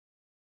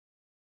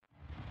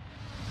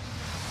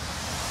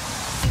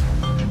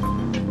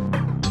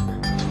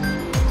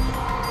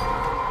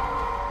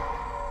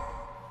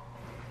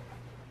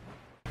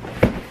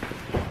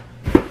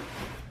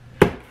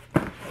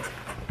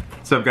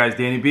What's up guys,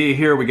 Danny B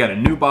here. We got a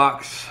new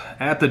box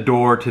at the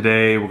door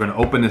today. We're gonna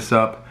open this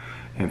up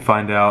and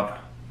find out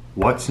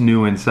what's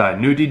new inside.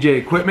 New DJ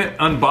equipment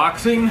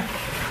unboxing.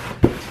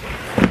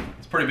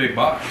 It's a pretty big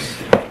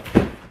box.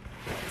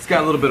 It's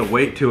got a little bit of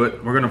weight to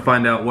it. We're gonna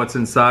find out what's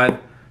inside.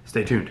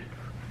 Stay tuned.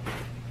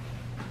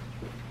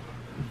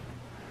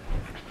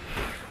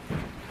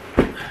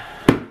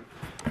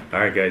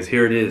 Alright guys,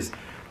 here it is.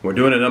 We're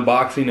doing an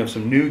unboxing of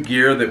some new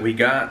gear that we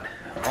got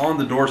on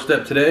the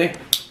doorstep today.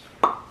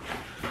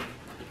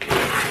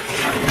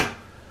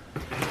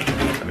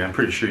 I'm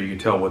pretty sure you can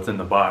tell what's in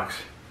the box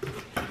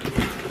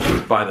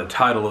by the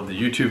title of the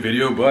YouTube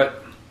video,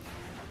 but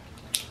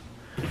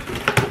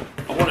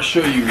I want to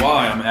show you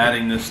why I'm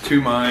adding this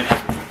to my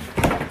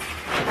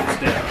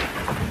staff.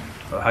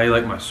 How you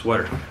like my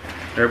sweater?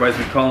 Everybody's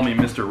been calling me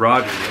Mr.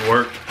 Rogers at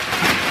work.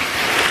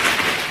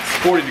 It's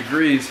 40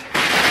 degrees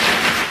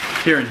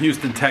here in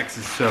Houston,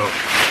 Texas, so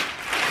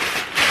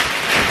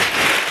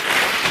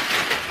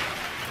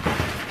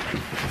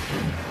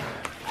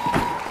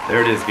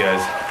there it is,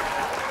 guys.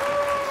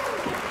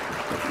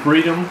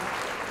 Freedom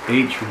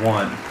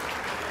H1.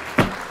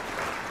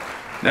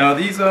 Now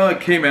these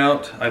came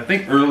out, I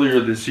think, earlier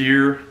this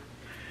year.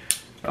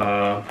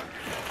 I've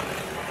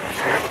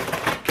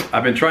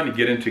been trying to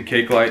get into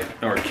cake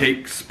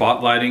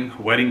spotlighting,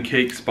 wedding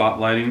cake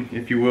spotlighting,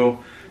 if you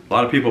will. A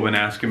lot of people have been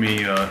asking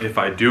me if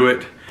I do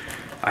it.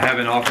 I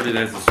haven't offered it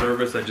as a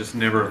service. I just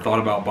never thought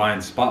about buying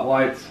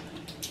spotlights.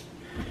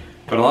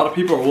 But a lot of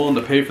people are willing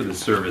to pay for this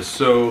service,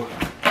 so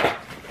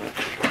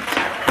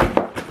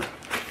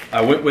I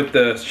went with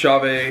the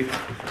Chauvet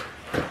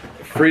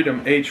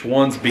Freedom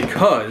H1s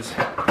because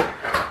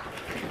I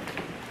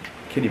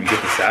can't even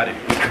get this out of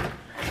here.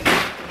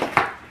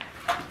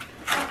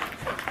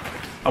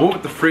 I went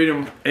with the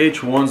Freedom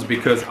H1s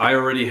because I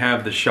already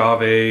have the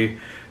Chauvet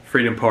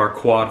Freedom Power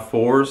Quad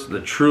 4s,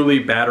 the truly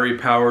battery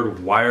powered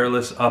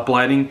wireless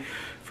uplighting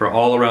for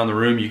all around the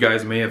room. You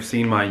guys may have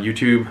seen my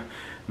YouTube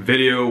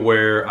video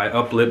where I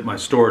uplit my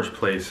storage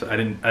place. I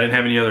didn't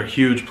have any other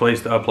huge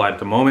place to uplight at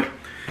the moment.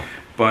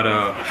 But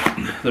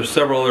there's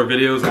several other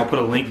videos. I'll put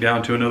a link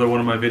down to another one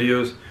of my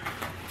videos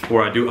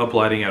where I do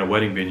uplighting at a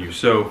wedding venue.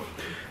 So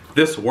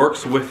this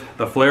works with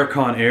the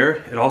FlareCon Air.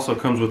 It also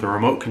comes with a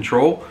remote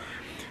control,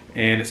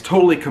 and it's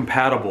totally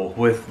compatible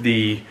with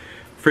the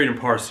Freedom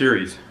Power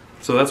series.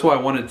 So that's why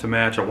I wanted it to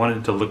match. I wanted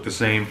it to look the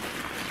same.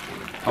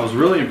 I was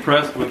really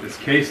impressed with this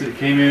case that it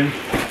came in.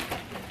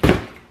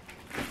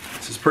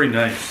 This is pretty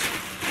nice.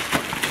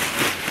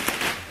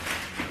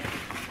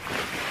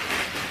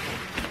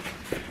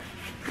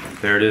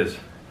 There it is,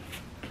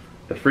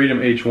 the Freedom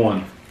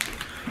H1.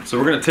 So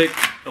we're gonna take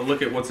a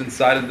look at what's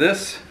inside of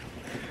this.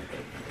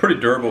 Pretty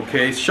durable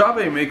case.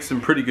 Chauvet makes some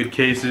pretty good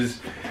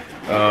cases.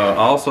 I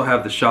also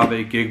have the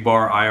Chauvet Gig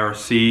Bar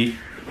IRC.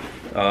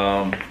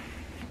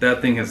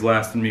 That thing has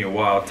lasted me a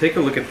while. Take a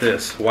look at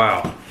this,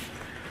 wow.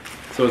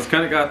 So it's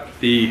kind of got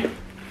the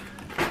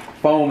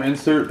foam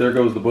insert. There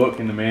goes the book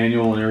and the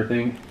manual and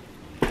everything.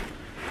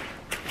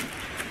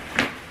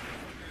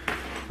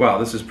 Wow,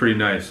 this is pretty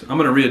nice. I'm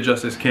gonna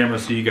readjust this camera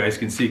so you guys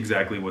can see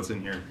exactly what's in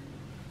here.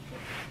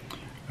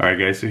 All right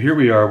guys, so here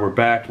we are. We're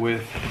back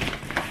with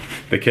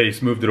the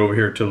case. Moved it over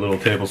here to a little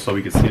table so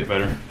we can see it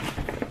better.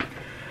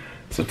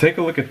 So take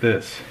a look at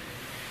this.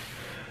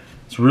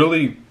 It's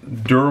really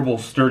durable,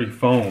 sturdy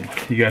foam.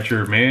 You got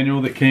your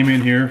manual that came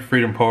in here,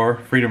 Freedom Power,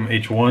 Freedom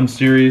H1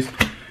 series.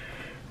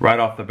 Right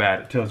off the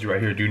bat, it tells you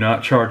right here, do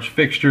not charge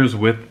fixtures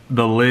with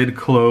the lid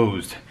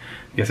closed.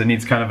 I guess it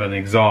needs kind of an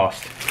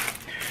exhaust.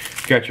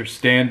 Got your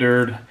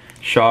standard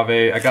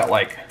Chauvet. I got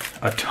like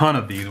a ton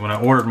of these. When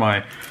I ordered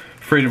my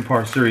Freedom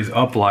Power series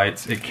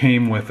uplights, it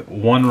came with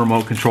one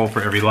remote control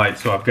for every light,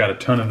 so I've got a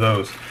ton of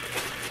those.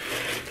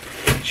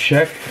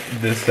 Check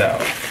this out.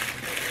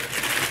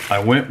 I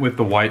went with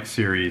the white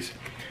series.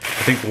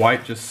 I think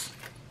white just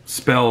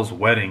spells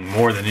wedding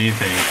more than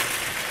anything.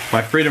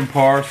 My Freedom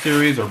Power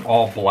series are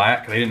all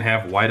black. They didn't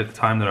have white at the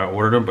time that I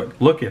ordered them,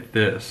 but look at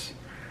this.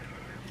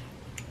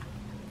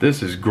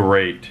 This is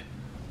great.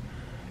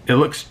 It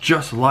looks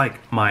just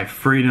like my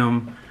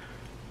Freedom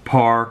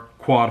Power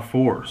Quad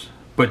 4s,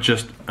 but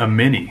just a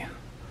mini.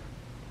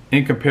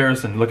 In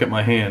comparison, look at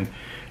my hand,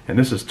 and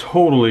this is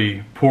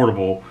totally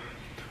portable.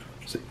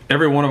 So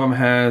every one of them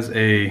has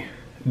a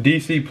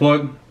DC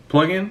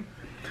plug-in.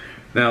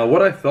 Now,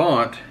 what I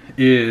thought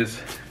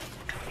is,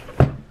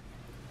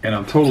 and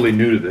I'm totally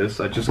new to this,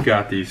 I just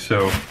got these,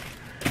 so,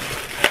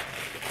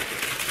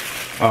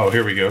 oh,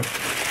 here we go.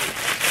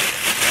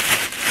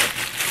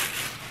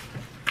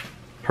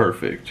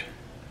 Perfect.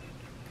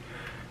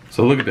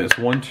 So look at this,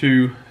 1,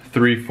 2,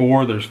 3,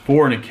 4. There's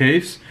 4 in a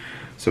case.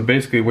 So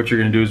basically what you're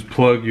gonna do is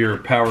plug your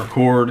power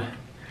cord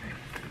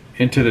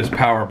into this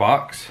power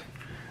box.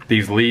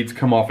 These leads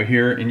come off of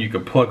here and you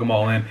can plug them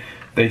all in.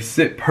 They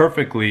sit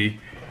perfectly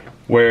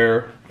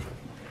where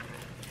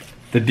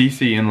the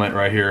DC inlet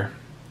right here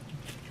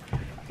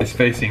is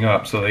facing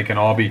up, so they can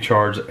all be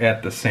charged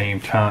at the same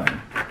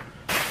time.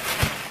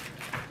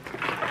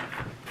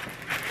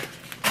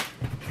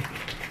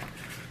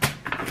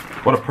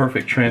 What a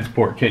perfect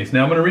transport case.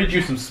 Now I'm going to read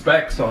you some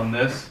specs on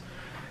this,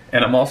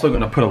 and I'm also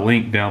going to put a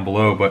link down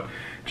below, but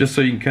just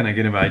so you can kind of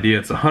get an idea,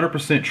 it's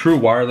 100% true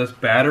wireless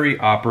battery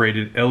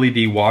operated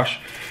LED wash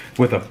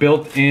with a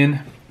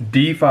built-in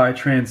DeFi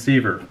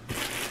transceiver.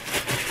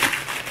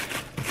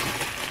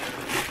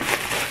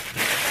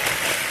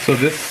 So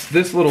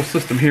this little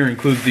system here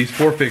includes these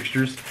 4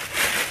 fixtures,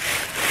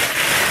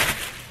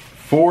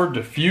 4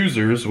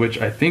 diffusers, which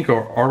I think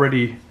are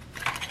already,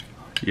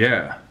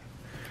 yeah,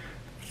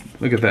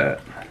 look at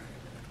that.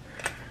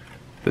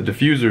 The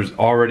diffuser's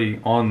already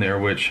on there,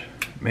 which,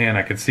 man,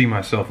 I could see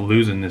myself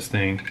losing this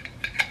thing.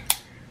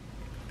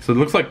 So it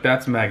looks like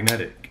that's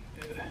magnetic.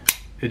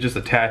 It just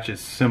attaches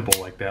simple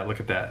like that. Look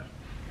at that.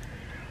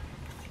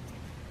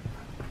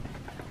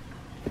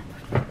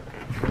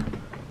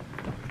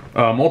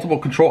 Multiple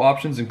control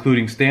options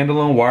including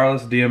standalone,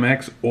 wireless,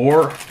 DMX,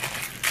 or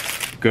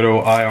good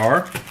old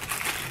IR.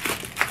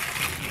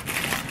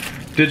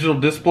 Digital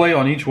display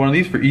on each one of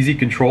these for easy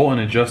control and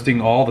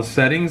adjusting all the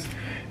settings.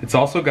 It's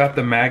also got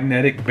the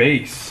magnetic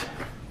base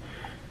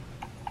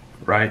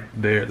right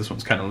there. This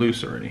one's kind of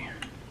loose already.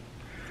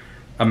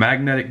 A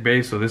magnetic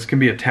base, so this can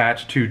be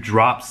attached to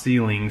drop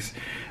ceilings.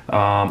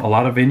 A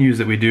lot of venues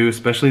that we do,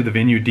 especially the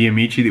venue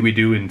Diamici that we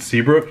do in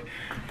Seabrook,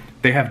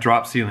 they have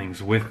drop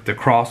ceilings with the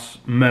cross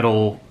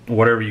metal,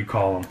 whatever you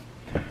call them.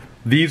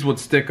 These would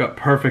stick up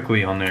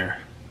perfectly on there.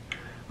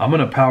 I'm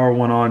gonna power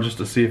one on just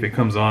to see if it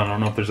comes on. I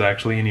don't know if there's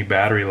actually any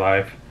battery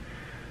life.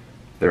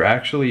 There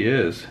actually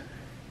is.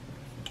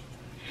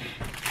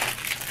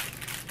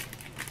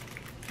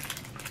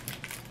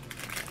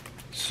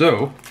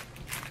 So,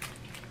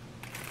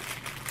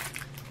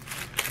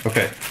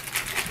 okay.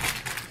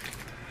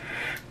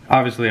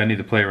 Obviously I need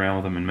to play around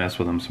with them and mess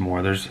with them some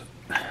more.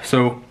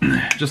 So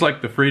just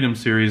like the Freedom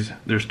series,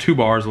 there's 2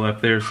 bars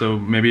left there, so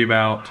maybe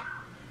about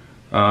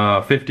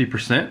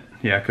 50%.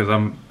 Yeah, because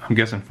I'm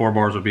guessing 4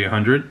 bars would be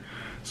 100.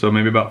 So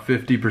maybe about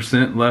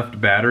 50% left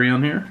battery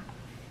on here.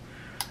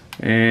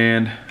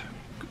 And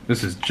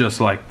this is just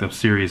like the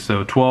series,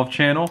 so 12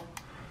 channel.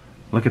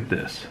 Look at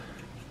this.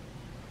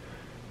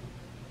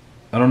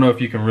 I don't know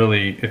if you can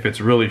really, if it's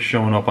really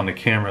showing up on the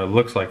camera. It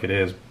looks like it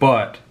is,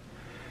 but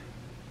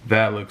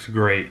that looks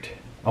great.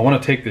 I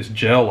want to take this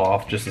gel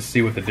off just to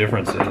see what the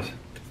difference is.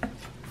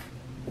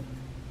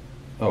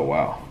 Oh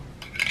wow.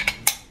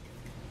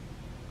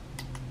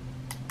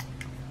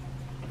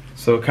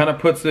 So it kind of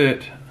puts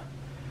it,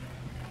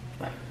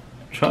 I'm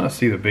trying to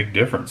see the big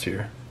difference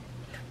here.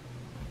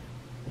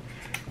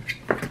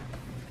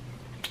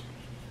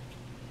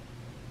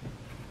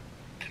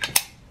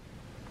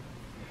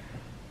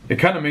 It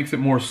kind of makes it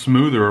more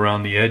smoother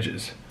around the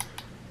edges.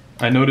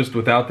 I noticed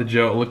without the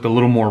gel it looked a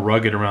little more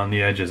rugged around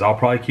the edges. I'll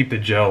probably keep the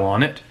gel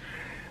on it,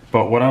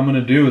 but what I'm going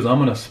to do is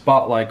I'm going to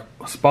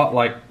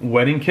spotlight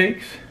wedding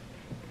cakes.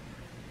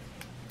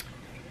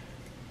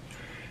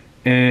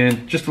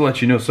 And just to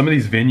let you know, some of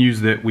these venues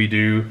that we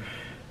do,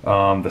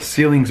 the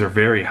ceilings are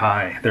very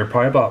high. They're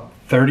probably about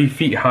 30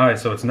 feet high,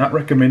 so it's not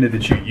recommended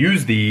that you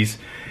use these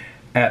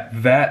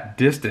at that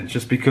distance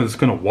just because it's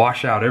going to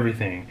wash out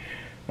everything.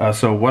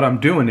 So what I'm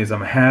doing is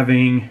I'm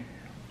having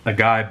a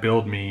guy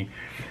build me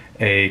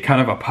a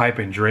kind of a pipe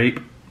and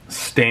drape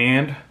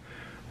stand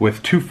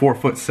with 2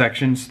 4-foot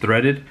sections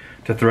threaded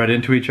to thread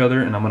into each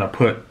other, and I'm going to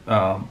put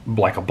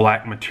like a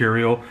black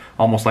material,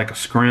 almost like a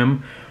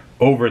scrim,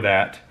 over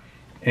that.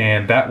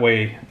 And that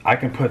way I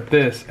can put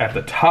this at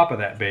the top of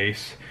that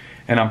base,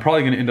 and I'm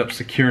probably going to end up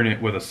securing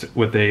it with a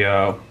what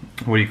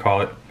do you call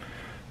it,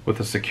 with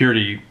a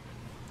security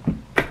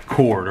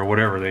cord or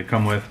whatever they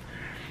come with.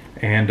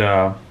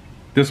 And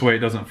this way it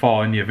doesn't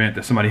fall. In the event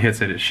that somebody hits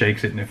it, it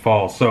shakes it and it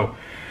falls. So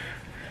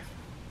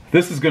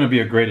this is going to be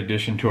a great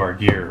addition to our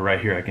gear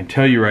right here. I can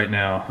tell you right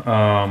now.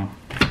 I'm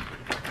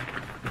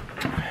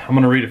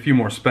going to read a few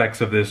more specs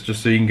of this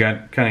just so you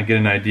can kind of get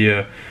an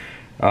idea.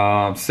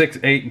 6,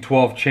 8, and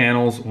 12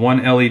 channels,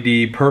 1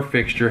 LED per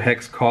fixture,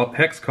 hex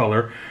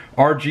color,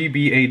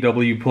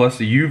 RGBAW+UV.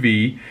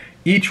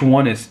 Each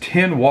one is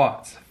 10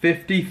 watts,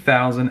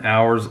 50,000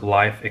 hours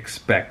life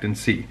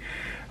expectancy.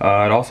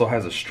 It also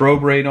has a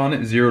strobe rate on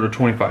it, 0 to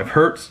 25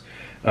 hertz,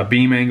 a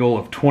beam angle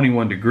of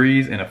 21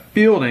 degrees, and a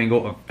field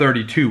angle of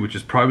 32, which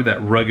is probably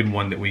that rugged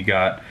one that we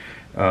got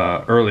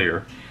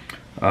earlier.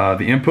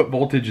 The input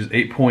voltage is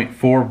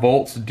 8.4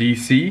 volts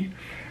DC.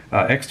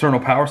 External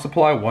power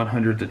supply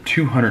 100 to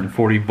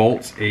 240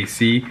 volts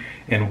AC,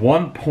 and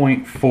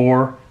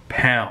 1.4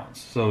 pounds.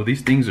 So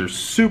these things are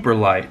super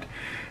light.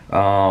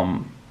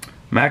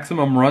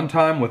 Maximum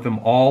runtime with them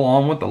all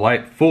on, with the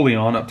light fully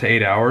on, up to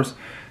 8 hours.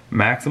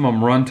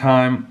 Maximum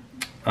runtime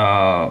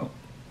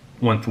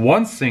with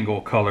one single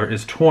color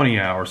is 20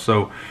 hours.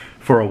 So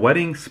for a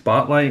wedding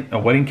spotlight, a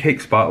wedding cake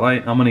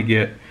spotlight, I'm gonna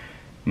get,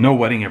 no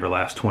wedding ever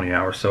lasts 20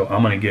 hours, so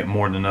I'm gonna get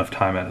more than enough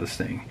time out of this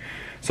thing.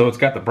 So it's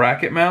got the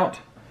bracket mount.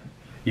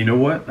 You know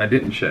what? I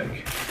didn't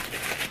check.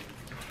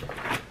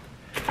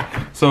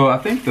 So I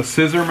think the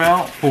scissor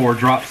mount for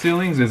drop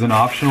ceilings is an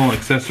optional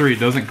accessory. It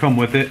doesn't come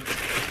with it,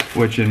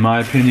 which in my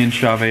opinion,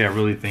 Chauvet, I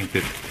really think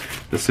that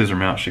the scissor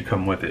mount should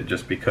come with it,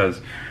 just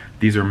because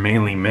These are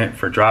mainly meant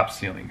for drop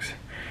ceilings.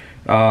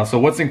 So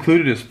what's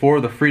included is four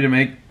of the Freedom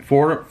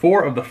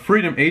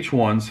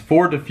H1s,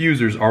 4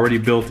 diffusers already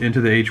built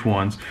into the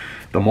H1s,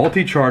 the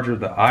multi-charger,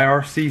 the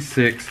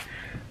IRC6,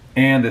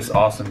 and this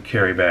awesome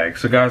carry bag.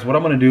 So guys, what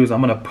I'm gonna do is I'm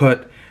gonna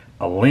put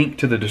a link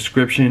to the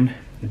description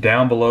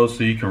down below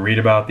so you can read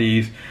about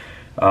these.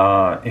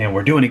 And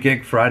we're doing a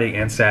gig Friday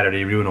and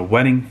Saturday. We're doing a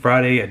wedding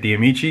Friday at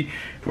Diamici.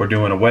 We're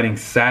doing a wedding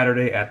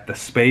Saturday at the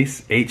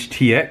Space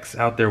HTX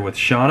out there with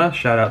Shauna.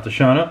 Shout out to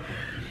Shauna.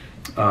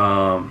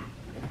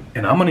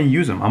 And I'm gonna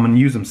use them. I'm gonna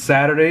use them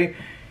Saturday.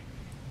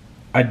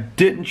 I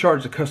didn't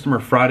charge the customer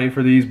Friday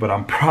for these, but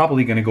I'm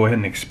probably gonna go ahead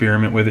and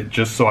experiment with it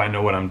just so I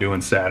know what I'm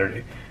doing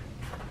Saturday.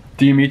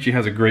 Diamici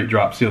has a great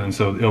drop ceiling,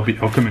 so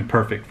it'll come in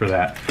perfect for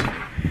that.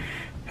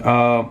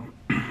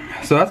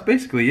 So that's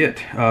basically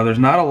it. There's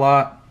not a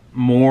lot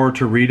more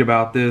to read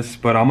about this,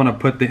 but I'm gonna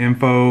put the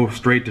info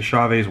straight to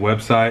Chauvet's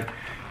website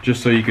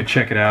just so you could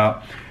check it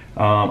out.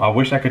 I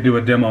wish I could do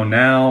a demo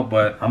now,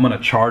 but I'm gonna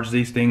charge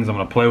these things. I'm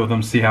gonna play with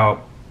them, see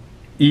how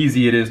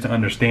easy it is to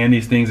understand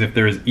these things, if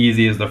they're as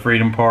easy as the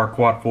Freedom Par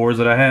Quad 4s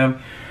that I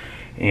have.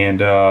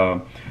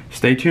 And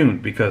stay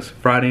tuned, because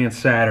Friday and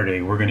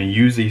Saturday we're gonna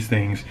use these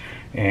things,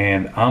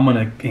 and I'm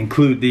gonna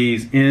include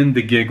these in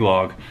the gig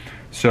log.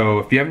 So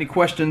if you have any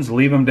questions,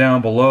 leave them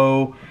down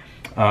below.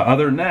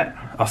 Other than that,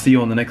 I'll see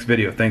you on the next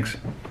video. Thanks.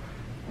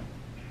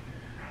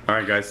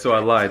 Alright guys, so I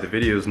lied. The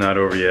video's not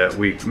over yet.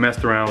 We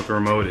messed around with the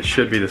remote. It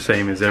should be the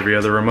same as every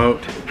other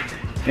remote.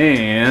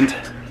 And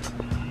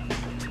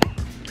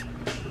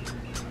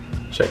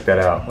check that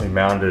out. We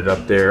mounted it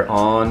up there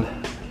on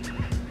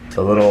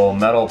the little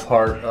metal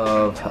part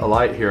of a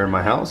light here in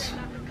my house.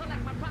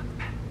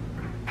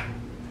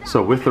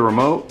 So with the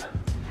remote,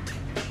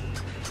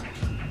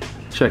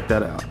 check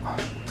that out.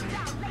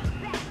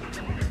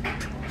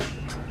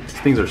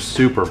 Things are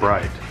super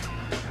bright.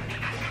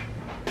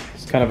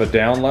 It's kind of a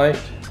down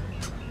light.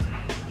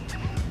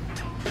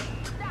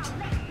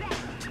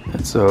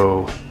 And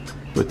so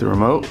with the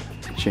remote,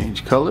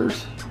 change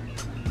colors.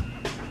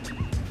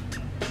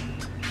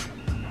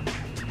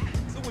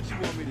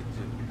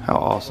 How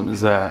awesome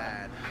is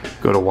that?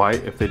 Go to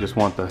white if they just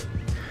want the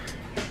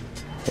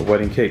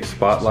wedding cake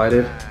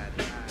spotlighted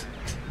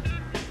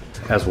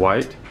as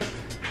white.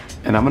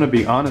 And I'm gonna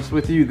be honest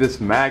with you, this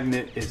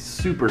magnet is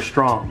super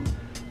strong.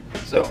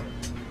 So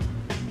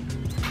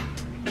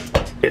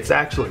it's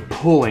actually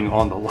pulling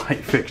on the light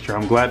fixture.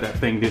 I'm glad that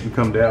thing didn't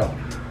come down.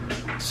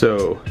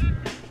 So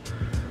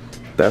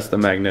that's the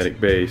magnetic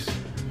base.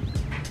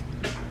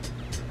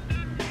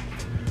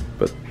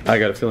 But I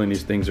got a feeling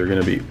these things are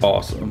gonna be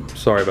awesome.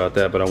 Sorry about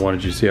that, but I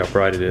wanted you to see how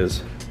bright it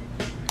is.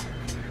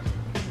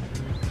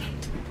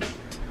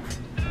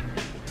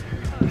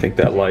 I think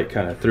that light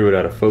kind of threw it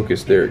out of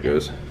focus. There it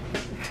goes.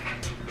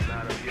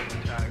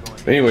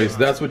 But anyways,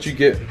 that's what you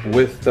get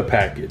with the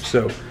package.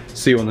 So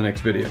see you on the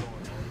next video.